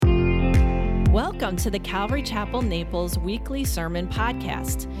Welcome to the Calvary Chapel Naples weekly sermon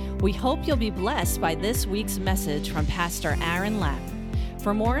podcast. We hope you'll be blessed by this week's message from Pastor Aaron Lapp.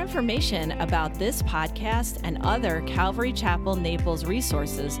 For more information about this podcast and other Calvary Chapel Naples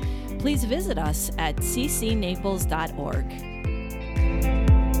resources, please visit us at ccnaples.org.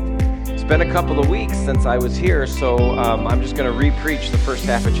 It's been a couple of weeks since I was here, so I'm just going to re-preach the first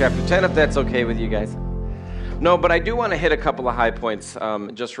half of chapter 10, if that's okay with you guys. No, but I do want to hit a couple of high points,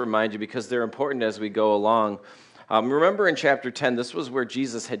 just to remind you, because they're important as we go along. Remember in chapter 10, this was where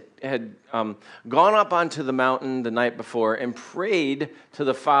Jesus had gone up onto the mountain the night before and prayed to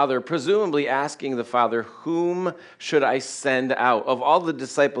the Father, presumably asking the Father, whom should I send out? Of all the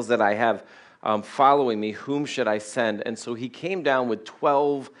disciples that I have following me, whom should I send? And so he came down with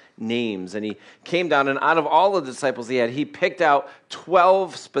 12 names, and he came down, and out of all the disciples he picked out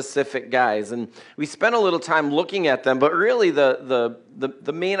 12 specific guys, and we spent a little time looking at them, but really the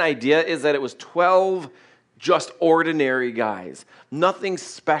main idea is that it was 12 just ordinary guys. Nothing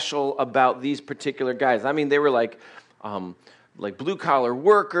special about these particular guys. I mean, they were like blue-collar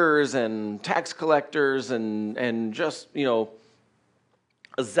workers and tax collectors and just,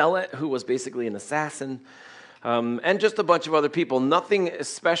 a zealot who was basically an assassin, and just a bunch of other people. Nothing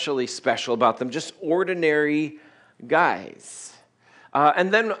especially special about them, just ordinary guys.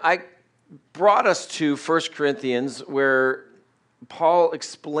 And then I brought us to 1 Corinthians, where Paul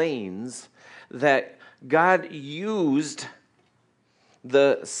explains that God used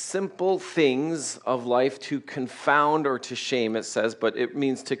the simple things of life to confound or to shame, it says, but it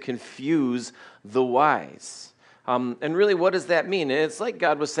means to confuse the wise. And really, what does that mean? It's like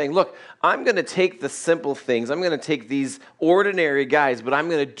God was saying, look, I'm going to take the simple things. I'm going to take these ordinary guys, but I'm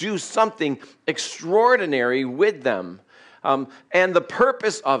going to do something extraordinary with them. And the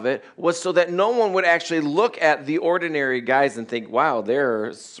purpose of it was so that no one would actually look at the ordinary guys and think, wow,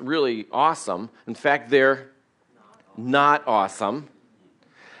 they're really awesome. In fact, they're not awesome.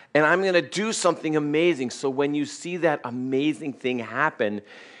 And I'm going to do something amazing. So when you see that amazing thing happen,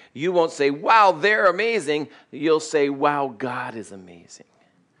 you won't say, wow, they're amazing. You'll say, wow, God is amazing.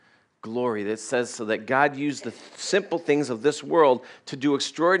 Glory. That says so that God used the simple things of this world to do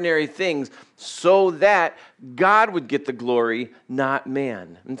extraordinary things so that God would get the glory, not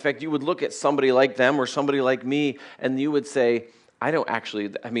man. In fact, you would look at somebody like them or somebody like me, and you would say,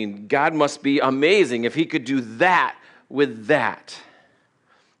 God must be amazing if he could do that with that.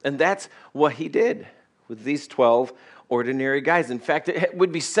 And that's what he did with these 12 ordinary guys. In fact, it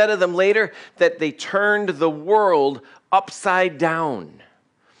would be said of them later that they turned the world upside down.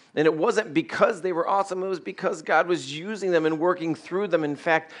 And it wasn't because they were awesome, it was because God was using them and working through them. In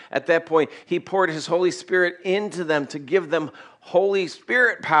fact, at that point, he poured his Holy Spirit into them to give them Holy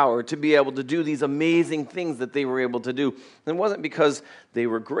Spirit power to be able to do these amazing things that they were able to do. And it wasn't because they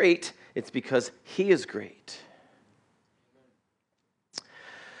were great, it's because he is great.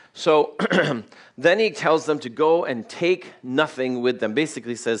 So then he tells them to go and take nothing with them.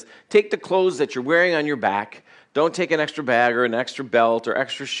 Basically says, take the clothes that you're wearing on your back. Don't take an extra bag or an extra belt or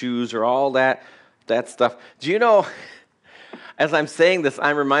extra shoes or all that stuff. Do you know, as I'm saying this,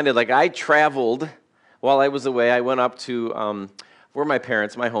 I'm reminded, I traveled while I was away. I went up to where my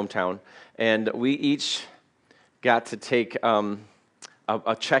parents, my hometown, and we each got to take a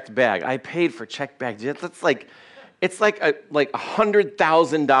checked bag. I paid for checked bags. It's like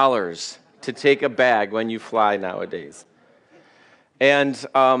 $100,000 to take a bag when you fly nowadays. And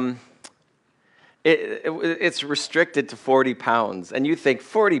it's restricted to 40 pounds. And you think,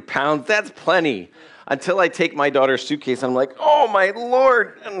 40 pounds, that's plenty. Until I take my daughter's suitcase, I'm like, oh my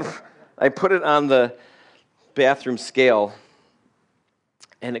Lord. And I put it on the bathroom scale,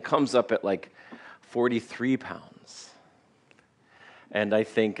 and it comes up at 43 pounds. And I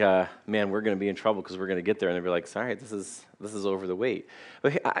think, we're going to be in trouble because we're going to get there and they'll be like, sorry, this is over the weight.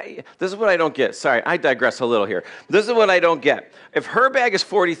 But this is what I don't get. Sorry, I digress a little here. This is what I don't get. If her bag is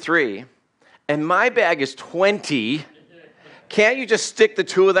 43 and my bag is 20, can't you just stick the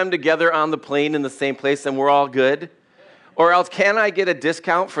two of them together on the plane in the same place and we're all good? Or else, can I get a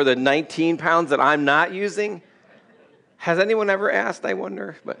discount for the 19 pounds that I'm not using? Has anyone ever asked, I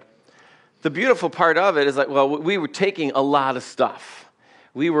wonder? But the beautiful part of it is we were taking a lot of stuff.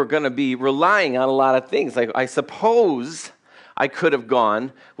 We were going to be relying on a lot of things. I suppose I could have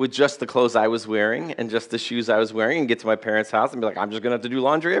gone with just the clothes I was wearing and just the shoes I was wearing and get to my parents' house and be like, I'm just going to have to do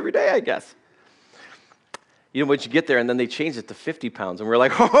laundry every day, I guess. But you get there and then they changed it to 50 pounds and we're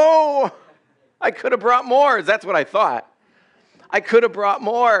like, oh, I could have brought more. That's what I thought. I could have brought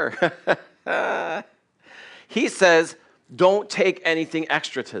more. He says, don't take anything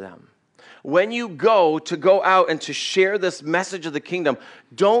extra to them. when you go out and to share this message of the kingdom,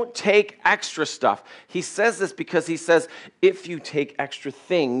 don't take extra stuff. He says this because he says, if you take extra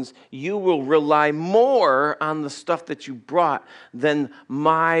things, you will rely more on the stuff that you brought than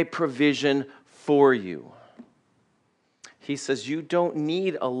my provision for you. He says, you don't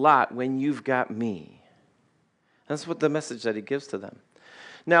need a lot when you've got me. That's what the message that he gives to them.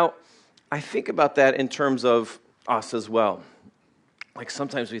 Now, I think about that in terms of us as well. Like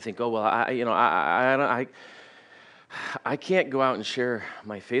sometimes we think, oh, well, I can't go out and share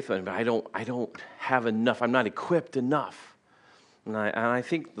my faith with him, but I don't have enough. I'm not equipped enough. And I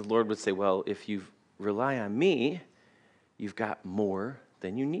think the Lord would say, well, if you rely on me, you've got more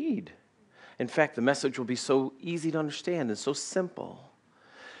than you need. In fact, the message will be so easy to understand and so simple.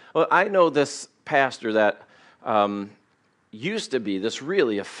 Well, I know this pastor that used to be this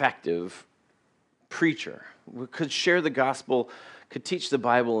really effective preacher, could share the gospel, could teach the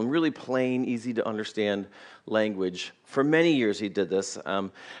Bible in really plain, easy to understand language. For many years he did this.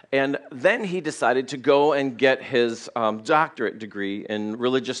 And then he decided to go and get his doctorate degree in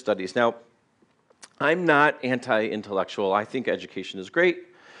religious studies. Now, I'm not anti-intellectual. I think education is great.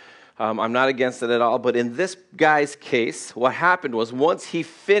 I'm not against it at all. But in this guy's case, what happened was once he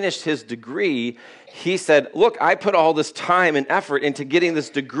finished his degree, he said, look, I put all this time and effort into getting this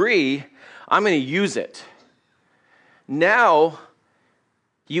degree. I'm going to use it. Now,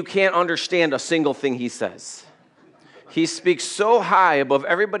 you can't understand a single thing he says. He speaks so high above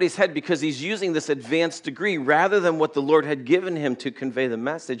everybody's head because he's using this advanced degree rather than what the Lord had given him to convey the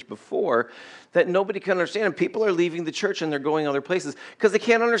message before, that nobody can understand him. People are leaving the church and they're going other places because they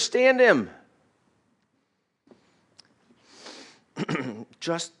can't understand him.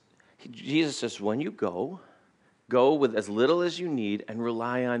 Jesus says, when you go with as little as you need and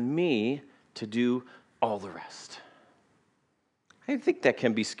rely on me to do all the rest. I think that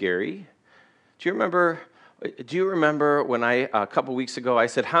can be scary. Do you remember when a couple weeks ago, I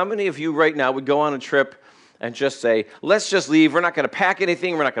said, how many of you right now would go on a trip and just say, let's just leave. We're not going to pack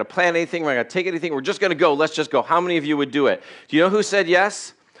anything. We're not going to plan anything. We're not going to take anything. We're just going to go. Let's just go. How many of you would do it? Do you know who said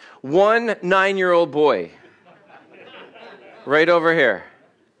yes? One 9-year-old boy. Right over here.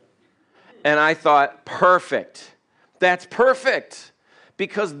 And I thought, perfect. That's perfect.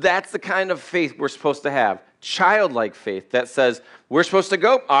 Because that's the kind of faith we're supposed to have. Childlike faith that says, we're supposed to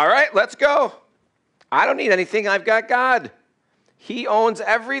go. All right, let's go. I don't need anything. I've got God. He owns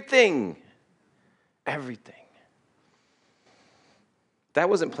everything. Everything. That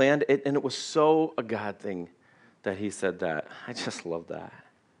wasn't planned, and it was so a God thing that he said that. I just love that.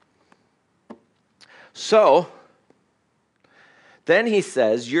 So, then he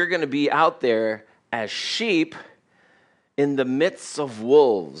says, you're going to be out there as sheep in the midst of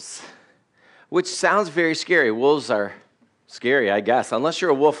wolves, which sounds very scary. Wolves are scary, I guess. Unless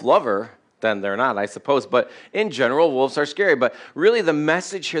you're a wolf lover, then they're not, I suppose. But in general, wolves are scary. But really the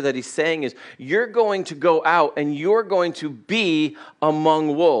message here that he's saying is you're going to go out and you're going to be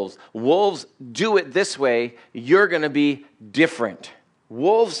among wolves. Wolves do it this way. You're going to be different.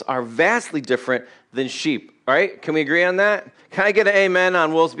 Wolves are vastly different than sheep. All right? Can we agree on that? Can I get an amen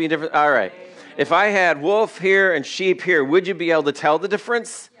on wolves being different? All right. If I had wolf here and sheep here, would you be able to tell the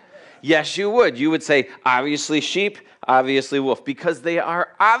difference? Yes, you would. You would say, obviously sheep, obviously wolf, because they are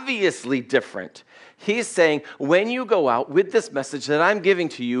obviously different. He's saying, when you go out with this message that I'm giving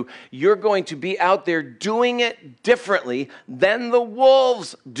to you, you're going to be out there doing it differently than the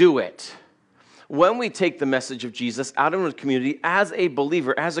wolves do it. When we take the message of Jesus out in the community as a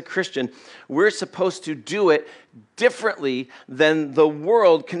believer, as a Christian, we're supposed to do it differently than the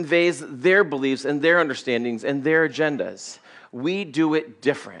world conveys their beliefs and their understandings and their agendas. We do it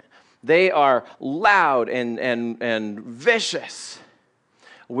different. They are loud and vicious.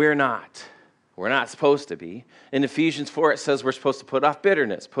 We're not. We're not supposed to be. In Ephesians 4, it says we're supposed to put off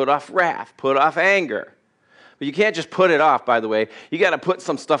bitterness, put off wrath, put off anger. But you can't just put it off, by the way. You got to put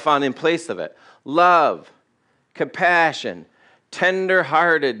some stuff on in place of it. Love, compassion,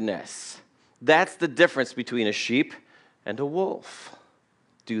 tender-heartedness. That's the difference between a sheep and a wolf.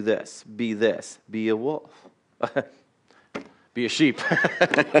 Do this, be a wolf. Be a sheep.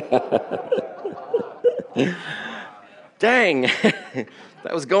 Dang,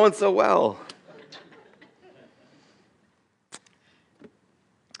 that was going so well.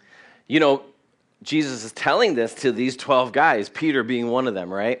 You know, Jesus is telling this to these 12 guys, Peter being one of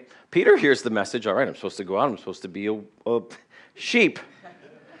them, right? Peter hears the message, all right, I'm supposed to go out, I'm supposed to be a sheep.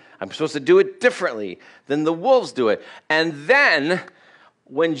 I'm supposed to do it differently than the wolves do it. And then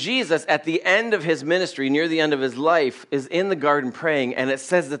when Jesus, at the end of his ministry, near the end of his life, is in the garden praying, and it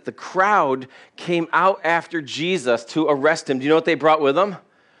says that the crowd came out after Jesus to arrest him. Do you know what they brought with them?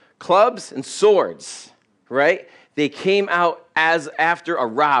 clubs and swords, right? They came out as after a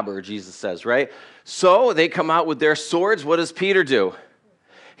robber, Jesus says, right? So they come out with their swords. What does Peter do?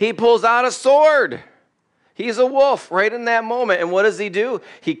 He pulls out a sword. He's a wolf right in that moment. And what does he do?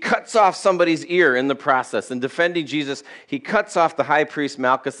 He cuts off somebody's ear in the process. In defending Jesus, he cuts off the high priest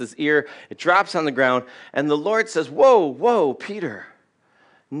Malchus's ear. It drops on the ground. And the Lord says, whoa, Peter,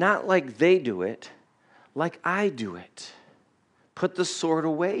 not like they do it, like I do it. Put the sword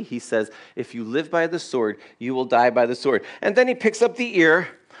away, he says. If you live by the sword, you will die by the sword. And then he picks up the ear,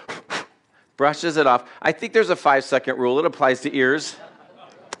 brushes it off. I think there's a 5-second rule. It applies to ears.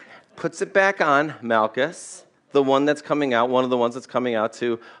 Puts it back on Malchus, the one that's coming out, one of the ones that's coming out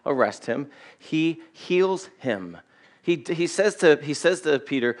to arrest him. He heals him. He says to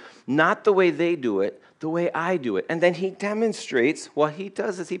Peter, not the way they do it, the way I do it. And then he demonstrates what he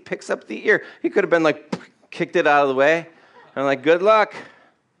does is he picks up the ear. He could have been like, kicked it out of the way. And like, good luck.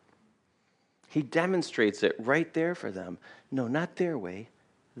 He demonstrates it right there for them. No, not their way,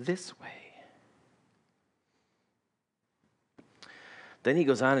 this way. Then he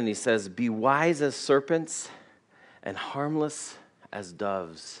goes on and he says, be wise as serpents and harmless as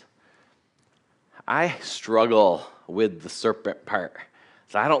doves. I struggle with the serpent part.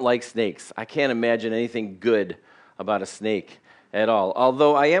 So I don't like snakes. I can't imagine anything good about a snake at all.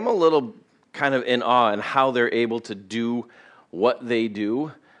 Although I am a little kind of in awe in how they're able to do what they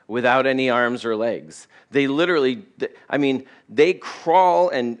do without any arms or legs. They literally, they crawl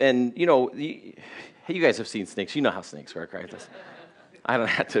and you know, you guys have seen snakes. You know how snakes work, right? I don't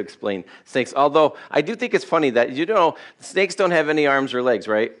have to explain snakes. Although I do think it's funny that, snakes don't have any arms or legs,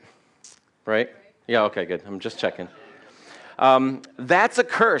 right? Right? Yeah, okay, good. I'm just checking. That's a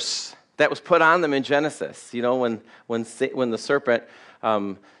curse that was put on them in Genesis. You know, when the serpent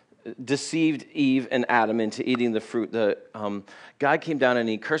deceived Eve and Adam into eating the fruit, God came down and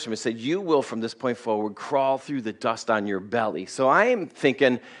he cursed them and said, you will from this point forward crawl through the dust on your belly. So I am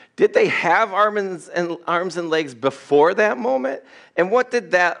thinking, did they have arms and legs before that moment? And what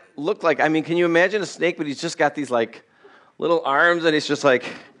did that look like? I mean, can you imagine a snake, but he's just got these like little arms and he's just like,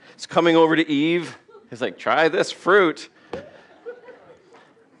 he's coming over to Eve. He's like, try this fruit.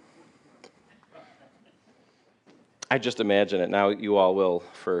 I just imagine it. Now you all will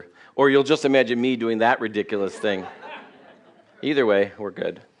or you'll just imagine me doing that ridiculous thing. Either way, we're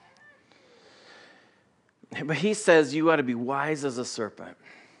good. But he says you ought to be wise as a serpent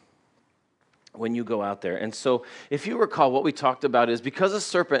when you go out there. And so if you recall, what we talked about is because a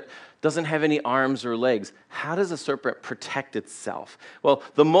serpent doesn't have any arms or legs, how does a serpent protect itself? Well,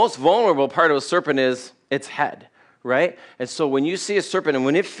 the most vulnerable part of a serpent is its head, right? And so when you see a serpent and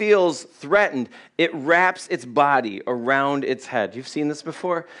when it feels threatened, it wraps its body around its head. You've seen this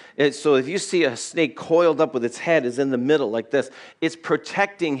before? So if you see a snake coiled up with its head is in the middle like this, it's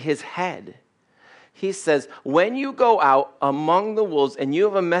protecting his head. He says, when you go out among the wolves and you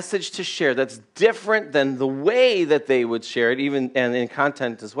have a message to share that's different than the way that they would share it, even and in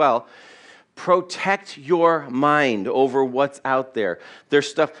content as well, protect your mind over what's out there. There's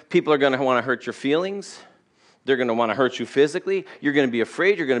stuff, people are going to want to hurt your feelings. They're going to want to hurt you physically. You're going to be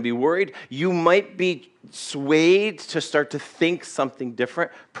afraid. You're going to be worried. You might be swayed to start to think something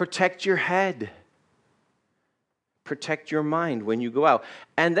different. Protect your head. Protect your mind when you go out.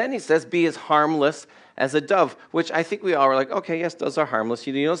 And then he says, be as harmless as a dove, which I think we all are like, okay, yes, doves are harmless.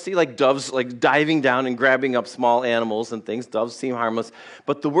 You don't see like doves like diving down and grabbing up small animals and things. Doves seem harmless.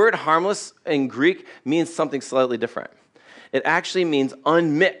 But the word harmless in Greek means something slightly different. It actually means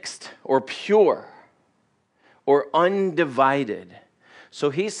unmixed or pure or undivided. So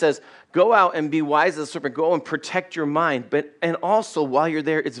he says, go out and be wise as a serpent. Go and protect your mind. And also, while you're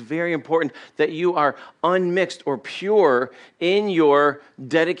there, it's very important that you are unmixed or pure in your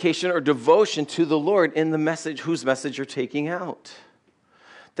dedication or devotion to the Lord in the message, whose message you're taking out.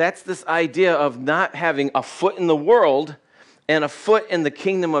 That's this idea of not having a foot in the world and a foot in the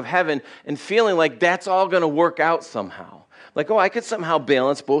kingdom of heaven and feeling like that's all going to work out somehow. Like, I could somehow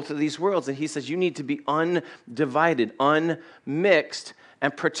balance both of these worlds. And he says you need to be undivided, unmixed,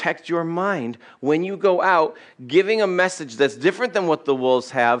 and protect your mind when you go out, giving a message that's different than what the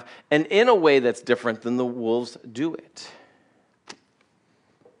wolves have, and in a way that's different than the wolves do it.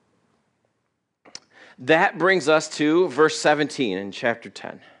 That brings us to verse 17 in chapter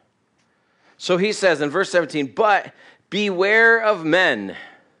 10. So he says in verse 17, but beware of men.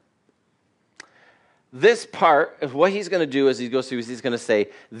 This part of what he's going to do as he goes through is he's going to say,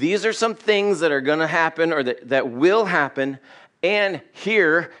 these are some things that are going to happen or that will happen, and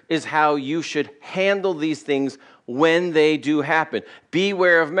here is how you should handle these things when they do happen.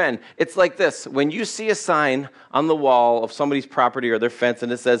 Beware of men. It's like this. When you see a sign on the wall of somebody's property or their fence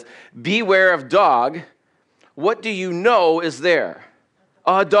and it says, beware of dog, what do you know is there?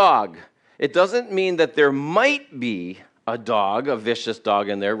 A dog. It doesn't mean that there might be a dog, a vicious dog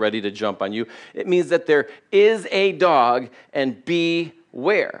in there ready to jump on you. It means that there is a dog, and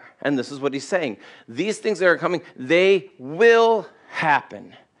beware. And this is what he's saying. These things that are coming, they will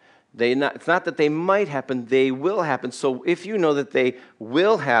happen. It's not that they might happen, they will happen. So if you know that they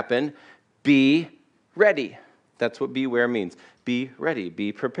will happen, be ready. That's what beware means. Be ready,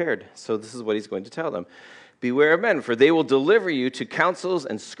 be prepared. So this is what he's going to tell them. Beware of men, for they will deliver you to councils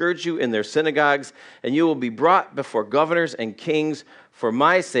and scourge you in their synagogues, and you will be brought before governors and kings for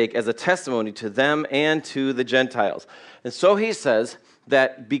my sake as a testimony to them and to the Gentiles. And so he says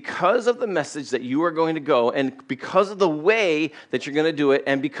that because of the message that you are going to go, and because of the way that you're going to do it,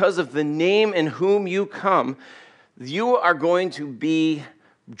 and because of the name in whom you come, you are going to be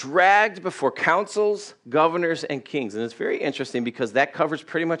dragged before councils, governors, and kings. And it's very interesting because that covers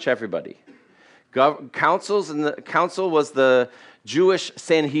pretty much everybody. Councils, and the council was the Jewish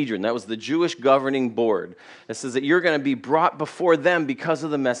Sanhedrin. That was the Jewish governing board. It says that you're going to be brought before them because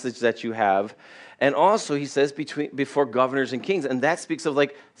of the message that you have. And also, he says, before governors and kings. And that speaks of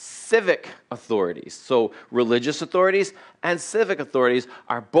like civic authorities. So religious authorities and civic authorities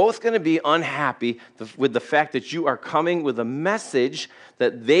are both going to be unhappy with the fact that you are coming with a message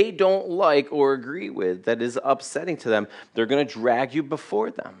that they don't like or agree with, that is upsetting to them. They're going to drag you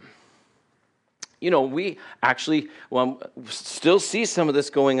before them. You know, we actually still see some of this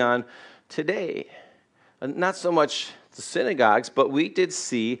going on today. Not so much the synagogues, but we did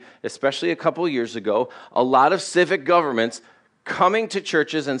see, especially a couple of years ago, a lot of civic governments coming to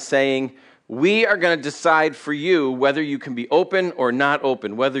churches and saying, we are going to decide for you whether you can be open or not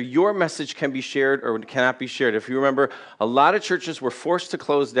open, whether your message can be shared or cannot be shared. If you remember, a lot of churches were forced to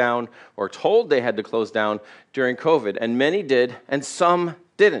close down or told they had to close down during COVID, and many did, and some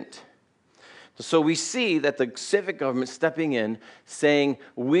didn't. So we see that the civic government stepping in, saying,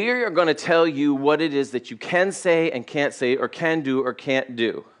 we are going to tell you what it is that you can say and can't say, or can do or can't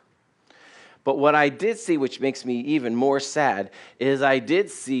do. But what I did see, which makes me even more sad, is I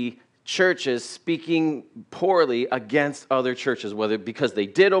did see churches speaking poorly against other churches, whether because they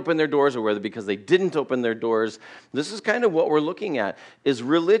did open their doors or whether because they didn't open their doors. This is kind of what we're looking at, is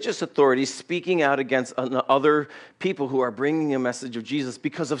religious authorities speaking out against other people who are bringing a message of Jesus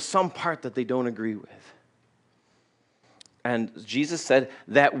because of some part that they don't agree with. And Jesus said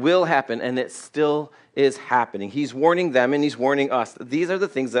that will happen, and it still is happening. He's warning them and he's warning us. These are the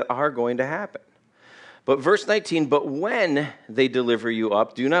things that are going to happen. But verse 19, but when they deliver you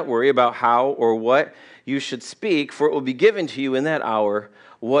up, do not worry about how or what you should speak, for it will be given to you in that hour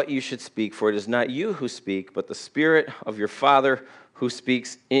what you should speak. For it is not you who speak, but the Spirit of your Father who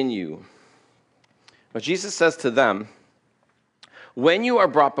speaks in you. Now, Jesus says to them, when you are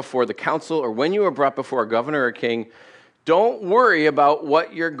brought before the council or when you are brought before a governor or king, don't worry about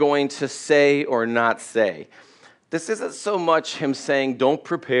what you're going to say or not say. This isn't so much him saying don't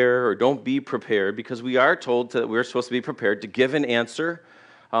prepare or don't be prepared, because we are told that we're supposed to be prepared to give an answer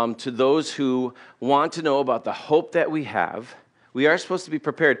to those who want to know about the hope that we have. We are supposed to be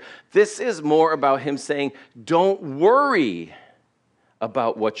prepared. This is more about him saying don't worry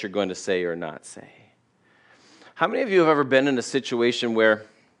about what you're going to say or not say. How many of you have ever been in a situation where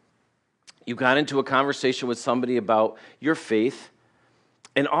you got into a conversation with somebody about your faith,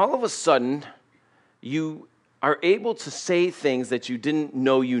 and all of a sudden you are able to say things that you didn't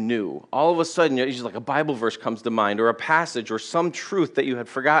know you knew. All of a sudden, usually like a Bible verse comes to mind, or a passage, or some truth that you had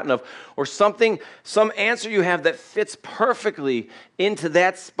forgotten of, or something, some answer you have that fits perfectly into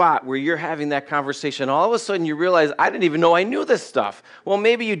that spot where you're having that conversation. All of a sudden, you realize, I didn't even know I knew this stuff. Well,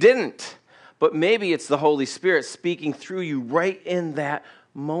 maybe you didn't, but maybe it's the Holy Spirit speaking through you right in that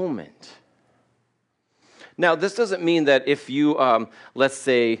moment. Now, this doesn't mean that if you, let's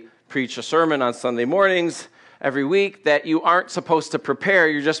say, preach a sermon on Sunday mornings every week, that you aren't supposed to prepare.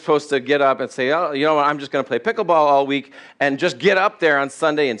 You're just supposed to get up and say, oh, you know what, I'm just going to play pickleball all week and just get up there on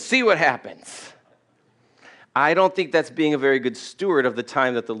Sunday and see what happens. I don't think that's being a very good steward of the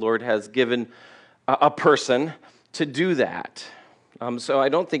time that the Lord has given a person to do that. So I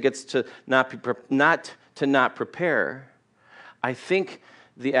don't think it's to not prepare. I think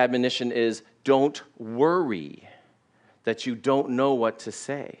the admonition is don't worry that you don't know what to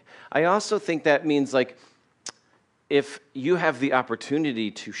say. I also think that means, like, if you have the opportunity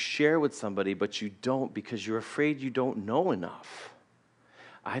to share with somebody, but you don't because you're afraid you don't know enough.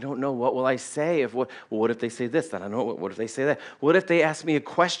 I don't know, what will I say? What if they say this? Then I don't know. What if they say that? What if they ask me a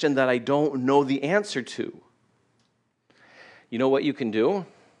question that I don't know the answer to? You know what you can do?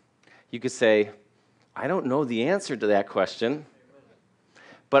 You could say, I don't know the answer to that question,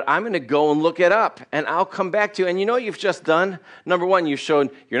 but I'm going to go and look it up, and I'll come back to you. And you know what you've just done? Number one, you've shown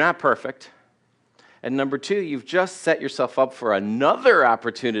you're not perfect. And number two, you've just set yourself up for another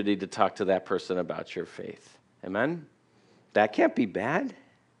opportunity to talk to that person about your faith. Amen? That can't be bad.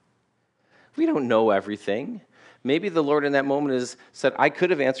 We don't know everything. Maybe the Lord in that moment has said, I could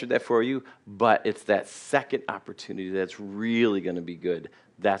have answered that for you, but it's that second opportunity that's really going to be good.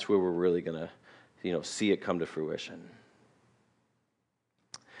 That's where we're really going to, see it come to fruition.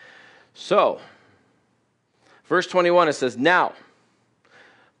 So, verse 21, it says, now,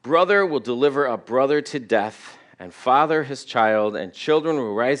 brother will deliver a brother to death, and father his child, and children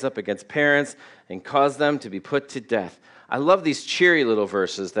will rise up against parents and cause them to be put to death. I love these cheery little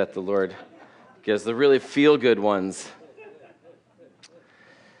verses that the Lord gives, the really feel-good ones.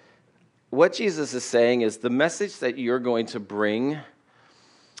 What Jesus is saying is the message that you're going to bring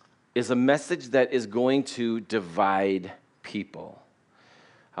is a message that is going to divide people.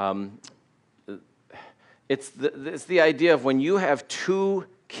 It's the idea of when you have two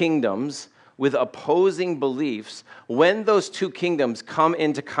kingdoms with opposing beliefs, when those two kingdoms come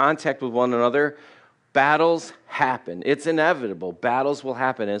into contact with one another, battles happen. It's inevitable. Battles will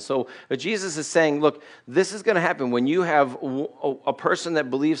happen. And so Jesus is saying, look, this is going to happen when you have a person that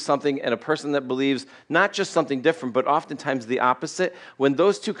believes something and a person that believes not just something different, but oftentimes the opposite. When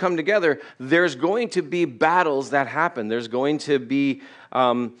those two come together, there's going to be battles that happen. There's going to be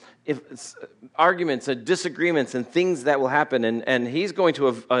arguments and disagreements and things that will happen. And he's going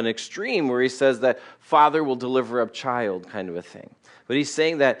to an extreme where he says that father will deliver up child kind of a thing. But he's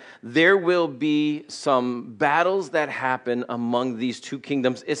saying that there will be some battles that happen among these two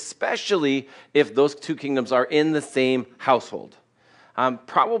kingdoms, especially if those two kingdoms are in the same household.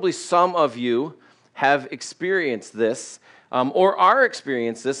 Probably some of you have experienced this or are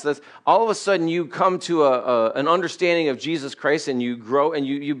experiencing this. That all of a sudden you come to an understanding of Jesus Christ and you grow and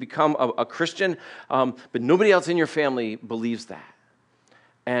you become a Christian, but nobody else in your family believes that.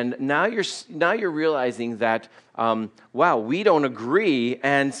 And now you're realizing that, wow, we don't agree,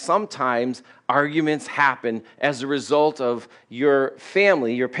 and sometimes arguments happen as a result of your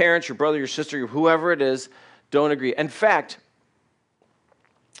family, your parents, your brother, your sister, whoever it is, don't agree. In fact,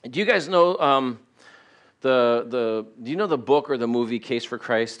 do you guys know do you know the book or the movie Case for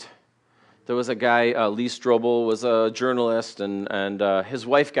Christ? There was a guy, Lee Strobel, was a journalist, and his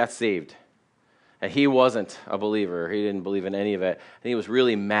wife got saved. And he wasn't a believer. He didn't believe in any of it. And he was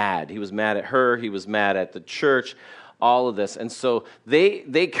really mad. He was mad at her. He was mad at the church, all of this. And so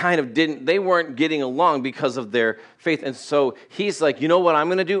they kind of they weren't getting along because of their faith. And so he's like, you know what I'm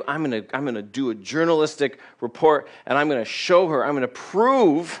going to do? I'm going to do a journalistic report, and I'm going to show her, I'm going to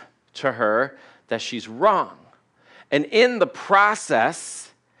prove to her that she's wrong. And in the process,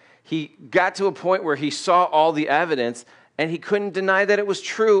 he got to a point where he saw all the evidence, and he couldn't deny that it was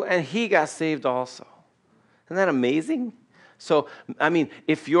true, and he got saved also. Isn't that amazing? So, I mean,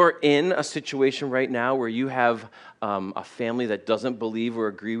 if you're in a situation right now where you have a family that doesn't believe or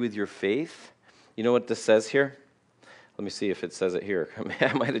agree with your faith, you know what this says here? Let me see if it says it here.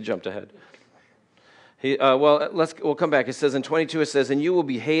 I might have jumped ahead. We'll come back. It says in 22, it says, and you will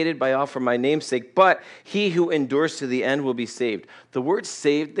be hated by all for my name's sake, but he who endures to the end will be saved. The word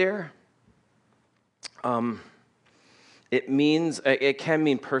saved there, it can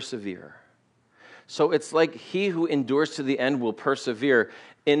mean persevere. So it's like he who endures to the end will persevere.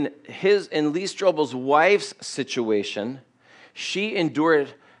 In Lee Strobel's wife's situation, she endured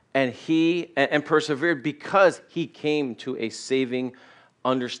and persevered because he came to a saving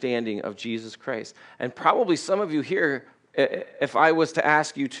understanding of Jesus Christ. And probably some of you here, if I was to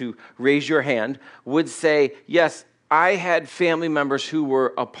ask you to raise your hand, would say, yes, I had family members who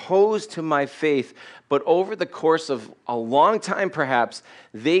were opposed to my faith, but over the course of a long time perhaps,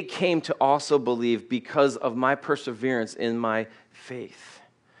 they came to also believe because of my perseverance in my faith.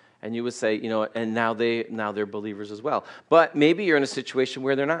 And you would say, and now they're believers as well. But maybe you're in a situation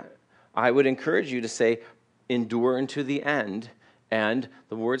where they're not. I would encourage you to say, endure unto the end, and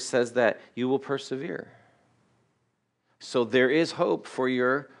the word says that you will persevere. So there is hope for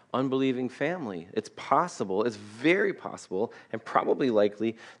your unbelieving family. It's possible, it's very possible, and probably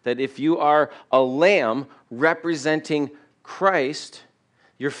likely that if you are a lamb representing Christ,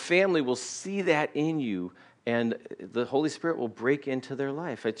 your family will see that in you, and the Holy Spirit will break into their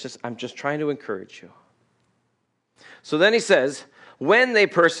life. I'm just trying to encourage you. So then he says, when they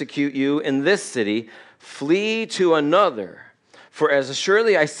persecute you in this city, flee to another. For as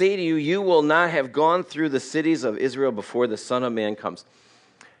surely I say to you, you will not have gone through the cities of Israel before the Son of Man comes.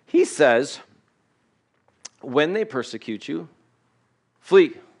 He says, when they persecute you,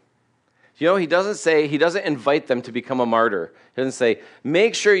 Flee. You know, he doesn't invite them to become a martyr. He doesn't say,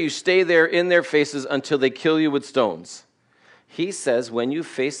 make sure you stay there in their faces until they kill you with stones. He says, when you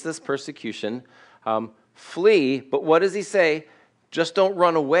face this persecution, flee. But what does he say? Just don't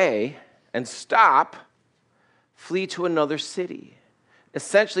run away and stop. Flee to another city.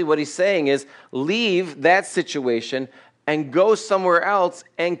 Essentially what he's saying is, leave that situation and go somewhere else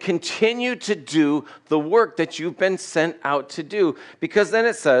and continue to do the work that you've been sent out to do. Because then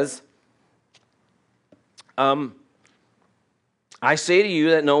it says, I say to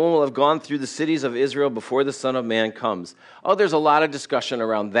you that no one will have gone through the cities of Israel before the Son of Man comes. Oh, there's a lot of discussion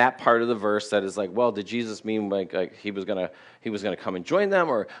around that part of the verse that is like, well, did Jesus mean like he was gonna come and join them,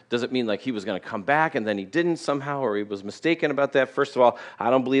 or does it mean like he was gonna come back and then he didn't somehow, or he was mistaken about that? First of all,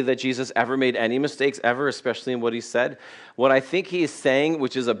 I don't believe that Jesus ever made any mistakes ever, especially in what he said. What I think he is saying,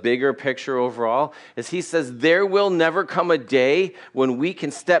 which is a bigger picture overall, is he says there will never come a day when we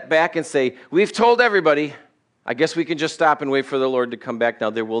can step back and say, we've told everybody, I guess we can just stop and wait for the Lord to come back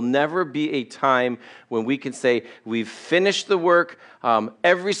now. There will never be a time when we can say, we've finished the work,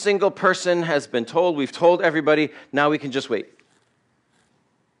 every single person has been told, we've told everybody, now we can just wait.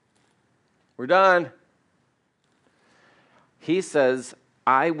 We're done. He says,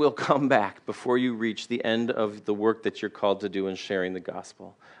 I will come back before you reach the end of the work that you're called to do in sharing the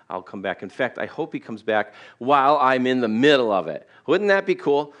gospel. I'll come back. In fact, I hope he comes back while I'm in the middle of it. Wouldn't that be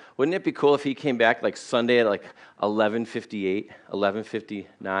cool? Wouldn't it be cool if he came back like Sunday at like 11:58,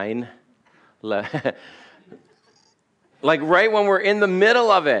 11:59? Like right when we're in the middle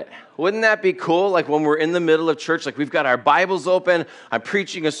of it. Wouldn't that be cool? Like when we're in the middle of church, like we've got our Bibles open, I'm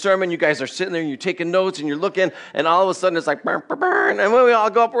preaching a sermon, you guys are sitting there and you're taking notes and you're looking, and all of a sudden it's like, burn, burn, burn, and when we all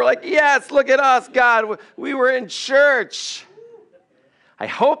go up, we're like, yes, look at us, God, we were in church. I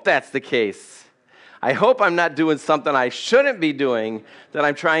hope that's the case. I hope I'm not doing something I shouldn't be doing, that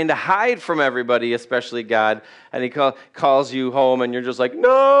I'm trying to hide from everybody, especially God, and he calls you home and you're just like,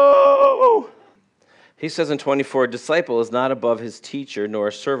 no! He says in 24, a disciple is not above his teacher, nor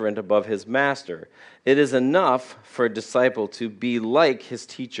a servant above his master. It is enough for a disciple to be like his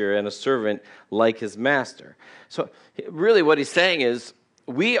teacher and a servant like his master. So really what he's saying is,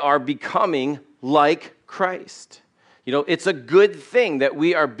 we are becoming like Christ. You know, it's a good thing that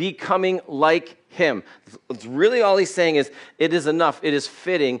we are becoming like him. It's really all he's saying is, it is enough, it is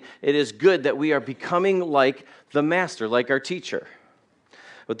fitting, it is good that we are becoming like the master, like our teacher.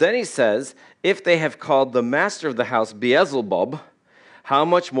 But then he says, if they have called the master of the house Beelzebub, how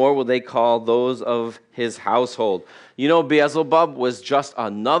much more will they call those of his household? You know, Beelzebub was just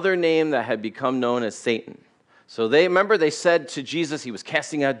another name that had become known as Satan. So they said to Jesus he was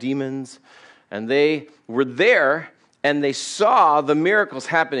casting out demons, and they were there, and they saw the miracles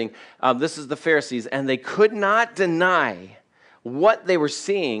happening. This is the Pharisees, and they could not deny what they were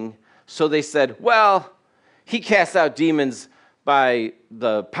seeing, so they said, well, he casts out demons by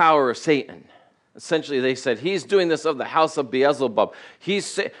the power of Satan. Essentially, they said, he's doing this of the house of Beelzebub.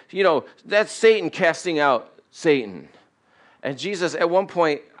 That's Satan casting out Satan. And Jesus, at one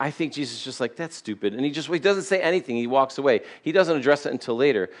point, I think Jesus is just like, that's stupid. And he doesn't say anything. He walks away. He doesn't address it until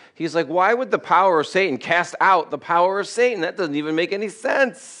later. He's like, why would the power of Satan cast out the power of Satan? That doesn't even make any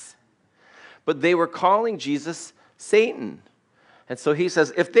sense. But they were calling Jesus Satan. And so he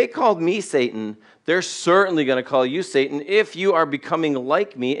says, if they called me Satan, they're certainly going to call you Satan if you are becoming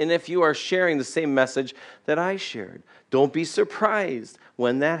like me and if you are sharing the same message that I shared. Don't be surprised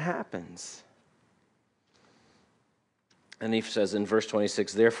when that happens. And he says in verse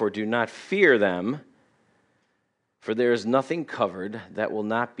 26, therefore do not fear them, for there is nothing covered that will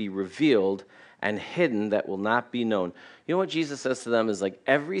not be revealed, and hidden that will not be known. You know what Jesus says to them is like,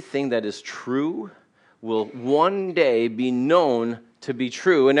 everything that is true will one day be known to be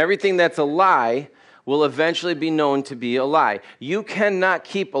true, and everything that's a lie will eventually be known to be a lie. You cannot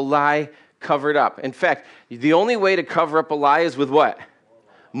keep a lie covered up. In fact, the only way to cover up a lie is with what?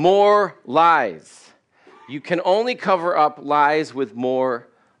 More lies. You can only cover up lies with more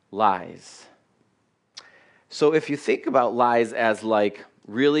lies. So if you think about lies as like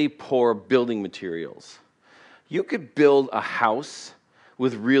really poor building materials, you could build a house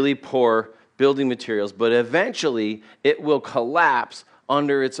with really poor building materials, but eventually it will collapse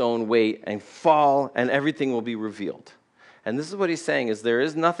under its own weight and fall, and everything will be revealed. And this is what he's saying, is there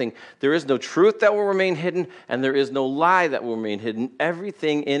is no truth that will remain hidden, and there is no lie that will remain hidden.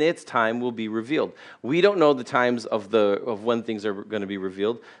 Everything in its time will be revealed. We don't know the times of when things are going to be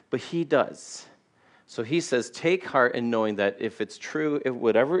revealed, but he does. So he says, take heart in knowing that if it's true, if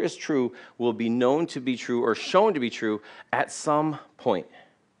whatever is true will be known to be true or shown to be true at some point.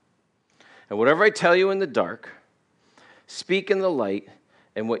 And whatever I tell you in the dark, speak in the light,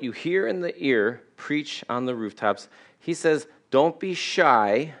 and what you hear in the ear, preach on the rooftops. He says, don't be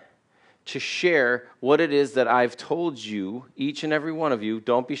shy to share what it is that I've told you, each and every one of you.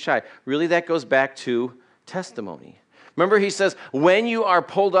 Don't be shy. Really, that goes back to testimony. Remember, he says, when you are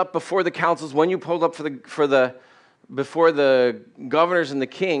pulled up before the councils, when you pulled up before the governors and the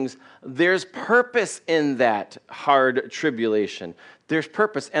kings, there's purpose in that hard tribulation. There's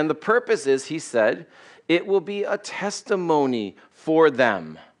purpose. And the purpose is, he said, it will be a testimony for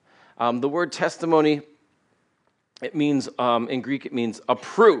them. The word testimony, it means, in Greek, it means a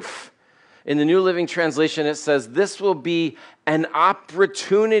proof. In the New Living Translation, it says, this will be an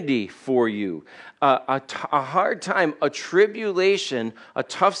opportunity for you. A hard time, a tribulation, a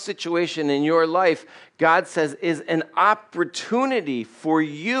tough situation in your life, God says, is an opportunity for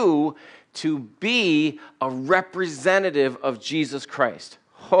you to be a representative of Jesus Christ.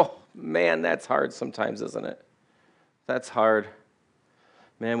 Oh, man, that's hard sometimes, isn't it? That's hard.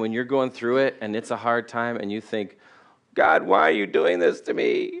 Man, when you're going through it and it's a hard time and you think, God, why are you doing this to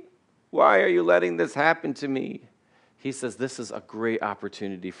me? Why are you letting this happen to me? He says, this is a great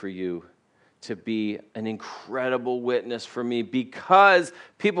opportunity for you to be an incredible witness for me, because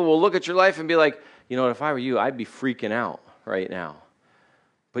people will look at your life and be like, you know what, if I were you, I'd be freaking out right now.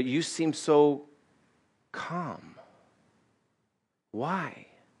 But you seem so calm. Why?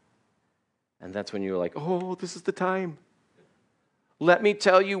 And that's when you're like, oh, this is the time. Let me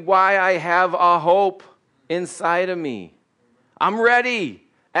tell you why I have a hope inside of me. I'm ready,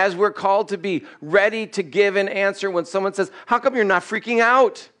 as we're called to be, ready to give an answer when someone says, how come you're not freaking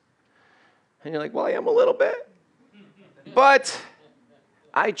out? And you're like, well, I am a little bit. But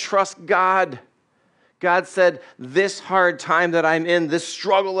I trust God. God said, this hard time that I'm in, this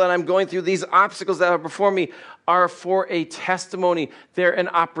struggle that I'm going through, these obstacles that are before me are for a testimony. They're an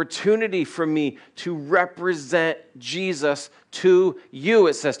opportunity for me to represent Jesus to you.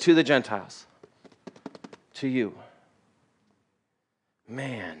 It says, to the Gentiles. To you.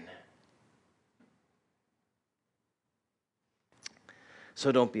 Man.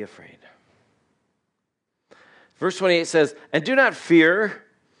 So don't be afraid. Verse 28 says, and do not fear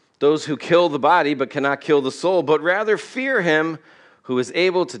those who kill the body but cannot kill the soul, but rather fear him who is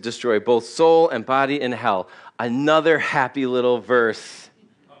able to destroy both soul and body in hell. Another happy little verse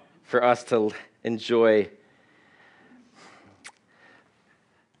for us to enjoy.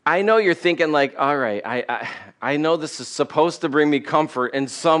 I know you're thinking like, all right, I know this is supposed to bring me comfort in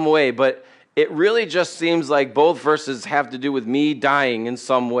some way, but it really just seems like both verses have to do with me dying in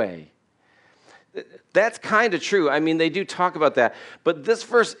some way. That's kind of true. I mean, they do talk about that. But this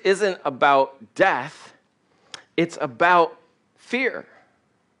verse isn't about death. It's about fear.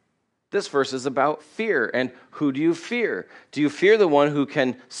 This verse is about fear. And who do you fear? Do you fear the one who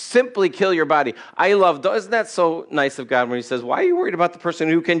can simply kill your body? Isn't that so nice of God when he says, why are you worried about the person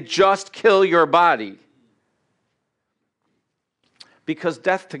who can just kill your body? Because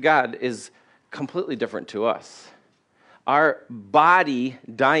death to God is completely different to us. Our body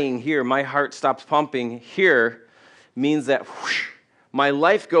dying here, my heart stops pumping here, means that whoosh, my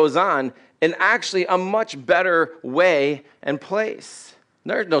life goes on in actually a much better way and place.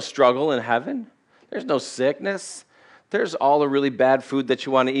 There's no struggle in heaven. There's no sickness. There's all the really bad food that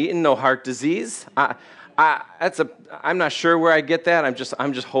you want to eat and no heart disease. I'm not sure where I get that. I'm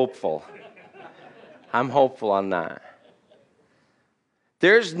just hopeful. I'm hopeful on that.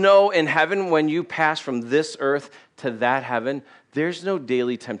 There's no, in heaven, when you pass from this earth to that heaven, there's no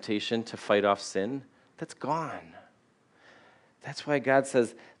daily temptation to fight off sin. That's gone. That's why God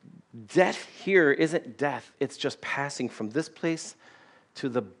says, death here isn't death. It's just passing from this place to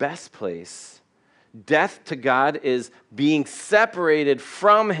the best place. Death to God is being separated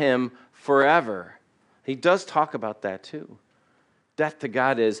from him forever. He does talk about that too. Death to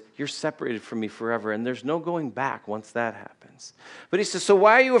God is, you're separated from me forever, and there's no going back once that happens. But he says, so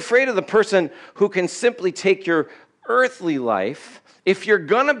why are you afraid of the person who can simply take your earthly life? If you're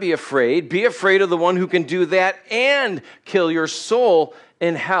going to be afraid of the one who can do that and kill your soul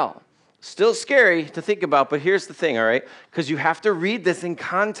in hell. Still scary to think about, but here's the thing, all right? Because you have to read this in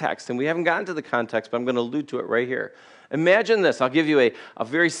context, and we haven't gotten to the context, but I'm going to allude to it right here. Imagine this. I'll give you a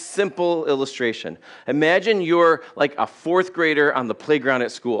very simple illustration. Imagine you're like a fourth grader on the playground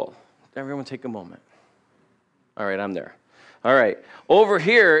at school. Everyone take a moment. All right, I'm there. All right. Over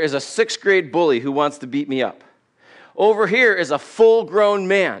here is a sixth grade bully who wants to beat me up. Over here is a full-grown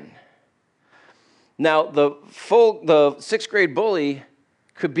man. Now, the sixth grade bully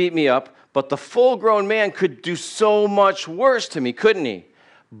could beat me up, but the full-grown man could do so much worse to me, couldn't he?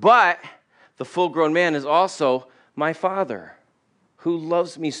 But the full-grown man is also my Father, who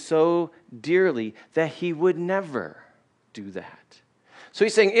loves me so dearly that he would never do that. So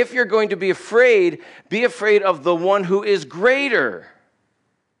he's saying, if you're going to be afraid of the one who is greater.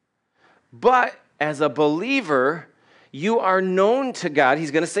 But as a believer, you are known to God.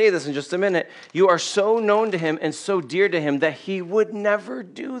 He's going to say this in just a minute. You are so known to him and so dear to him that he would never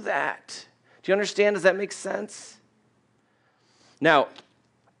do that. Do you understand? Does that make sense? Now,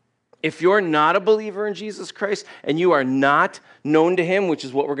 if you're not a believer in Jesus Christ and you are not known to him, which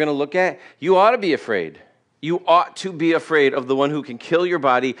is what we're going to look at, you ought to be afraid. You ought to be afraid of the one who can kill your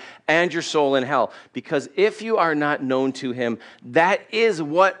body and your soul in hell. Because if you are not known to him, that is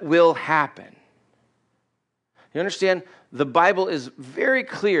what will happen. You understand? The Bible is very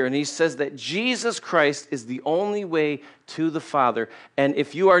clear, and he says that Jesus Christ is the only way to the Father. And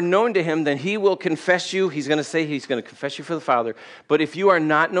if you are known to him, then he will confess you. He's going to say he's going to confess you for the Father. But if you are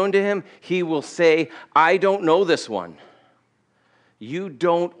not known to him, he will say, I don't know this one. You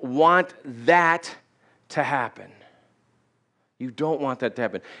don't want that to happen. You don't want that to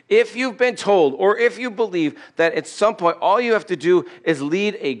happen. If you've been told, or if you believe that at some point all you have to do is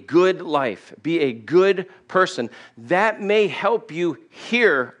lead a good life, be a good person, that may help you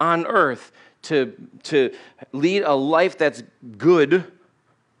here on earth to lead a life that's good,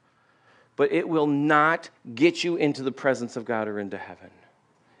 but it will not get you into the presence of God or into heaven.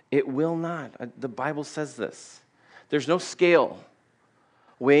 It will not. The Bible says this. There's no scale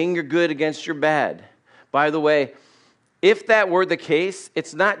weighing your good against your bad. By the way, if that were the case,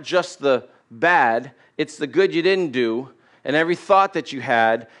 it's not just the bad, it's the good you didn't do, and every thought that you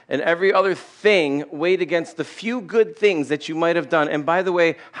had, and every other thing weighed against the few good things that you might have done. And by the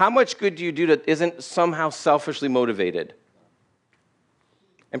way, how much good do you do that isn't somehow selfishly motivated?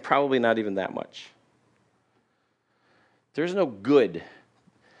 And probably not even that much. There's no good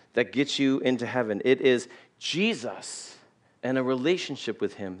that gets you into heaven. It is Jesus and a relationship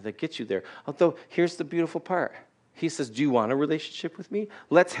with him that gets you there. Although, here's the beautiful part. He says, do you want a relationship with me?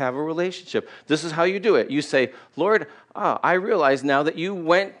 Let's have a relationship. This is how you do it. You say, Lord, I realize now that you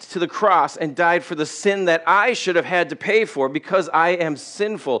went to the cross and died for the sin that I should have had to pay for because I am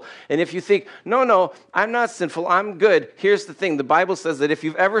sinful. And if you think, no, I'm not sinful, I'm good. Here's the thing. The Bible says that if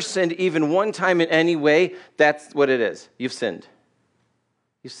you've ever sinned even one time in any way, that's what it is. You've sinned.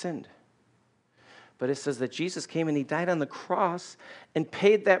 You've sinned. But it says that Jesus came and he died on the cross and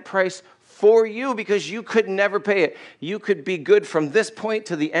paid that price for you because you could never pay it. You could be good from this point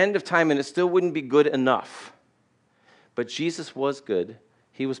to the end of time and it still wouldn't be good enough. But Jesus was good.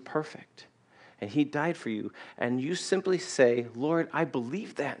 He was perfect. And he died for you. And you simply say, Lord, I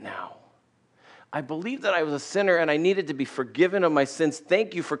believe that now. I believe that I was a sinner and I needed to be forgiven of my sins.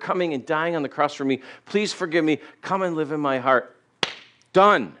 Thank you for coming and dying on the cross for me. Please forgive me. Come and live in my heart.